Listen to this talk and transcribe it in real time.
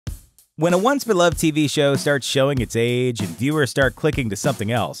When a once-beloved TV show starts showing its age and viewers start clicking to something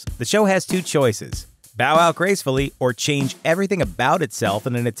else, the show has two choices: bow out gracefully or change everything about itself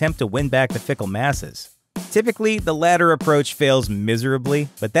in an attempt to win back the fickle masses. Typically, the latter approach fails miserably,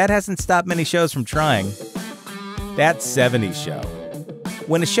 but that hasn't stopped many shows from trying. That 70s Show.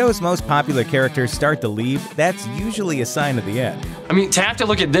 When a show's most popular characters start to leave, that's usually a sign of the end. I mean, to have to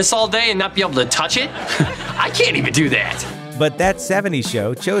look at this all day and not be able to touch it? I can't even do that. But That 70s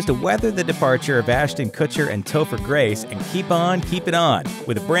Show chose to weather the departure of Ashton Kutcher and Topher Grace and keep on keeping on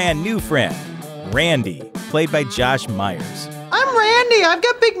with a brand new friend, Randy, played by Josh Myers. I'm Randy. I've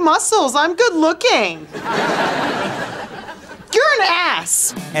got big muscles. I'm good looking. You're an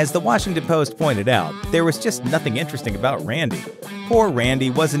ass. As the Washington Post pointed out, there was just nothing interesting about Randy. Poor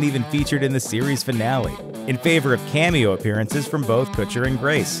Randy wasn't even featured in the series finale, in favor of cameo appearances from both Kutcher and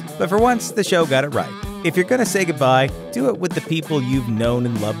Grace. But for once, the show got it right. If you're gonna say goodbye, do it with the people you've known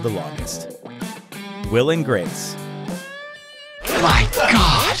and loved the longest. Will and Grace. My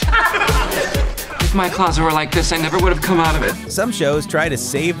God! If my closet were like this, I never would have come out of it. Some shows try to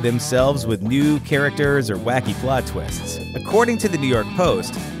save themselves with new characters or wacky plot twists. According to the New York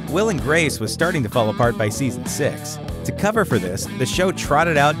Post, Will and Grace was starting to fall apart by season 6. To cover for this, the show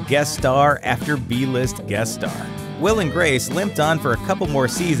trotted out guest star after B-list guest star. Will and Grace limped on for a couple more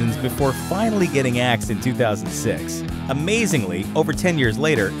seasons before finally getting axed in 2006. Amazingly, over 10 years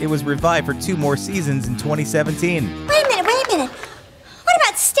later, it was revived for 2 more seasons in 2017. Wait a minute. What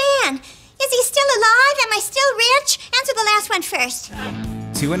about Stan? Is he still alive? Am I still rich? Answer the last one first.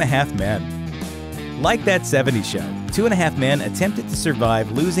 2.5 Men. Like That 70s Show, 2.5 Men attempted to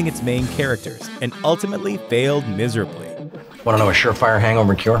survive losing its main characters and ultimately failed miserably. Want to know a surefire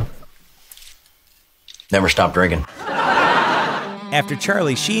hangover cure? Never stop drinking. After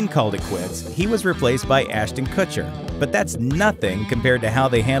Charlie Sheen called it quits, he was replaced by Ashton Kutcher. But that's nothing compared to how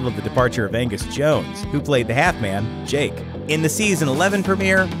they handled the departure of Angus Jones, who played the half-man, Jake. In the season 11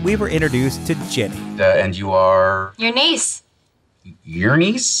 premiere, we were introduced to Jenny. And you are? Your niece. Your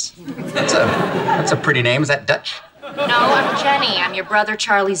niece? That's a pretty name. Is that Dutch? No, I'm Jenny. I'm your brother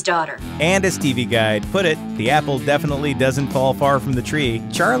Charlie's daughter. And as TV Guide put it, the apple definitely doesn't fall far from the tree.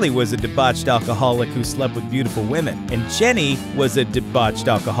 Charlie was a debauched alcoholic who slept with beautiful women, and Jenny was a debauched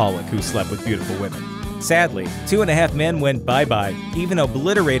alcoholic who slept with beautiful women. Sadly, 2.5 Men went bye-bye, even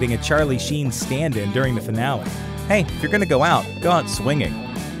obliterating a Charlie Sheen stand-in during the finale. Hey, if you're gonna go out swinging.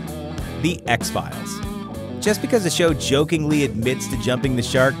 The X-Files. Just because a show jokingly admits to jumping the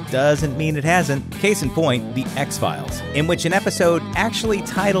shark doesn't mean it hasn't. Case in point, The X-Files, in which an episode actually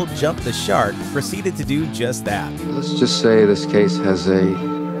titled Jump the Shark proceeded to do just that. Let's just say this case has a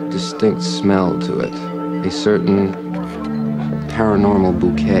distinct smell to it, a certain paranormal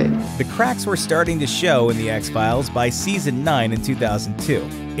bouquet. The cracks were starting to show in The X-Files by season 9 in 2002.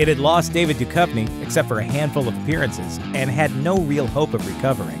 It had lost David Duchovny, except for a handful of appearances, and had no real hope of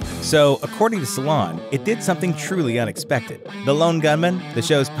recovering. So, according to Salon, it did something truly unexpected. The Lone Gunmen, the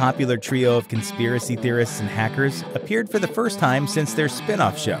show's popular trio of conspiracy theorists and hackers, appeared for the first time since their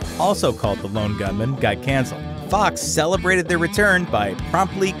spin-off show, also called The Lone Gunmen, got canceled. Fox celebrated their return by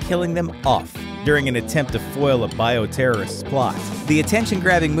promptly killing them off during an attempt to foil a bioterrorist's plot. The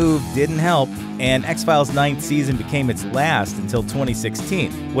attention-grabbing move didn't help, and X-Files' 9th season became its last until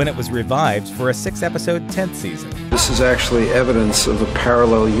 2016, when it was revived for a 6-episode 10th season. This is actually evidence of a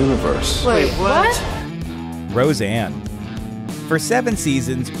parallel universe. Wait, what? Roseanne. For 7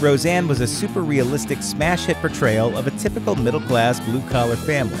 seasons, Roseanne was a super realistic smash hit portrayal of a typical middle-class blue-collar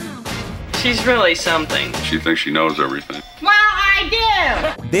family. She's really something. She thinks she knows everything. Well,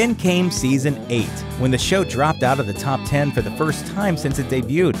 I do! Then came season 8, when the show dropped out of the top 10 for the first time since it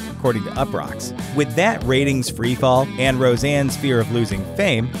debuted, according to Uproxx. With that ratings freefall and Roseanne's fear of losing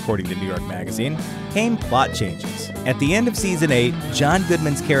fame, according to New York Magazine, came plot changes. At the end of season 8, John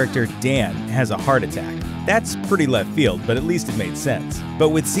Goodman's character Dan has a heart attack. That's pretty left field, but at least it made sense. But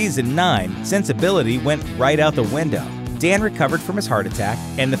with season 9, sensibility went right out the window. Dan recovered from his heart attack,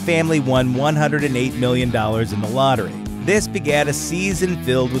 and the family won $108 million in the lottery. This began a season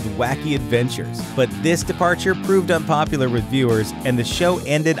filled with wacky adventures, but this departure proved unpopular with viewers, and the show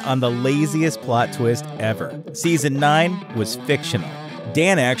ended on the laziest plot twist ever. Season 9 was fictional.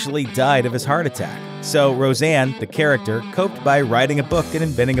 Dan actually died of his heart attack, so Roseanne, the character, coped by writing a book and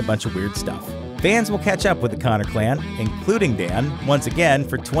inventing a bunch of weird stuff. Fans will catch up with the Connor clan, including Dan, once again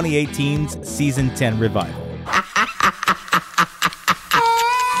for 2018's Season 10 revival.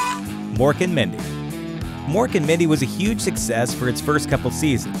 Mork and Mindy. Mork and Mindy was a huge success for its first couple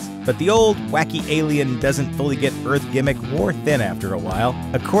seasons, but the old wacky alien doesn't fully get Earth gimmick wore thin after a while.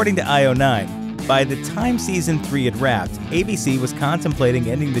 According to IO9, By the time season 3 had wrapped, ABC was contemplating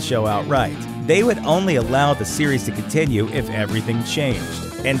ending the show outright. They would only allow the series to continue if everything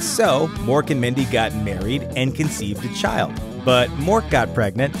changed. And so, Mork and Mindy got married and conceived a child. But Mork got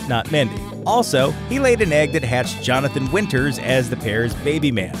pregnant, not Mindy. Also, he laid an egg that hatched Jonathan Winters as the pair's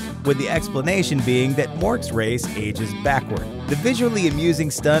baby man, with the explanation being that Mork's race ages backward. The visually amusing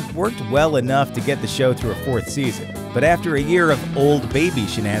stunt worked well enough to get the show through a 4th season, but after a year of old baby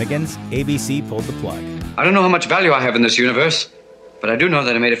shenanigans, ABC pulled the plug. I don't know how much value I have in this universe, but I do know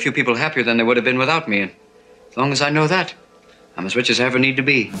that I made a few people happier than they would have been without me, and as long as I know that, I'm as rich as I ever need to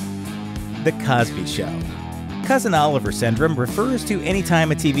be. The Cosby Show. Cousin Oliver syndrome refers to any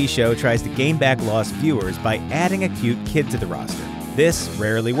time a TV show tries to gain back lost viewers by adding a cute kid to the roster. This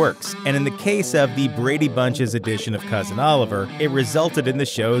rarely works, and in the case of the Brady Bunch's edition of Cousin Oliver, it resulted in the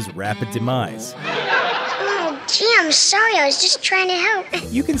show's rapid demise. Oh, gee, I'm sorry. I was just trying to help.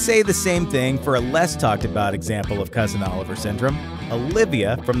 You can say the same thing for a less talked about example of Cousin Oliver syndrome,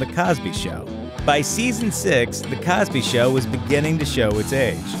 Olivia from The Cosby Show. By season 6, The Cosby Show was beginning to show its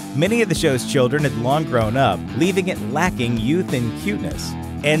age. Many of the show's children had long grown up, leaving it lacking youth and cuteness.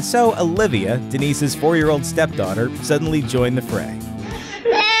 And so Olivia, Denise's 4-year-old stepdaughter, suddenly joined the fray. If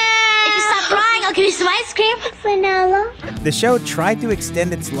you stop crying, I'll give you some ice cream. Vanilla. The show tried to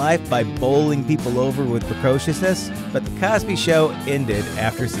extend its life by bowling people over with precociousness, but The Cosby Show ended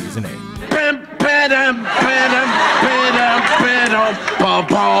after season 8.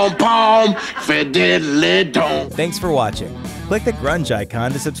 Thanks for watching. Click the grunge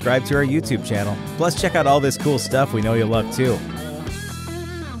icon to subscribe to our YouTube channel. Plus, check out all this cool stuff we know you'll love too.